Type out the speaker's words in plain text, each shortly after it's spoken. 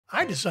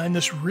I designed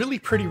this really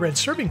pretty red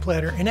serving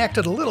platter and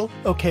acted a little,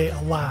 okay,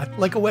 a lot,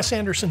 like a Wes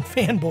Anderson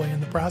fanboy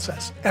in the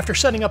process. After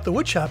setting up the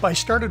woodshop, I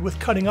started with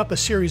cutting up a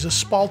series of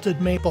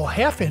spalted maple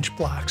half-inch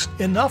blocks,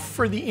 enough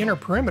for the inner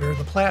perimeter of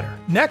the platter.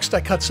 Next,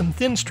 I cut some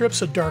thin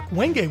strips of dark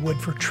wenge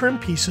wood for trim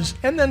pieces,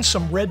 and then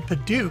some red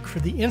paduke for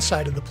the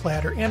inside of the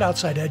platter and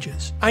outside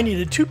edges. I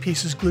needed 2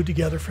 pieces glued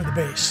together for the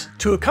base.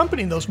 To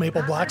accompany those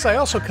maple blocks, I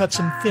also cut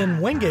some thin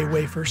wenge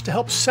wafers to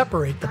help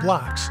separate the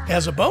blocks.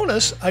 As a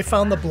bonus, I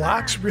found the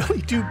blocks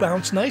really do bounce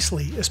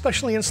nicely,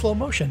 especially in slow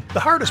motion. The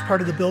hardest part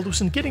of the build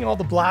was in getting all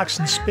the blocks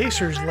and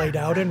spacers laid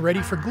out and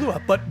ready for glue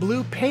up, but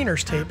blue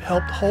painter's tape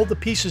helped hold the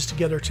pieces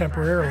together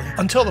temporarily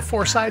until the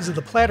 4 sides of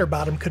the platter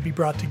bottom could be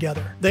brought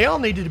together. They all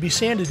needed to be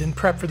sanded in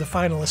prep for the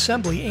final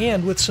assembly,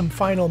 and with some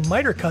final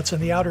miter cuts on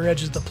the outer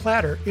edges of the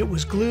platter, it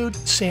was glued,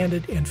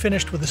 sanded, and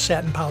finished with a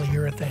satin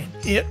polyurethane.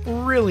 It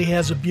really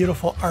has a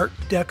beautiful Art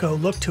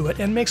Deco look to it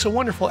and makes a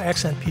wonderful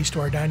accent piece to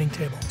our dining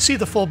table. See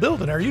the full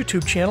build on our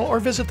YouTube channel or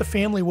visit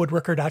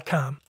thefamilywoodworker.com.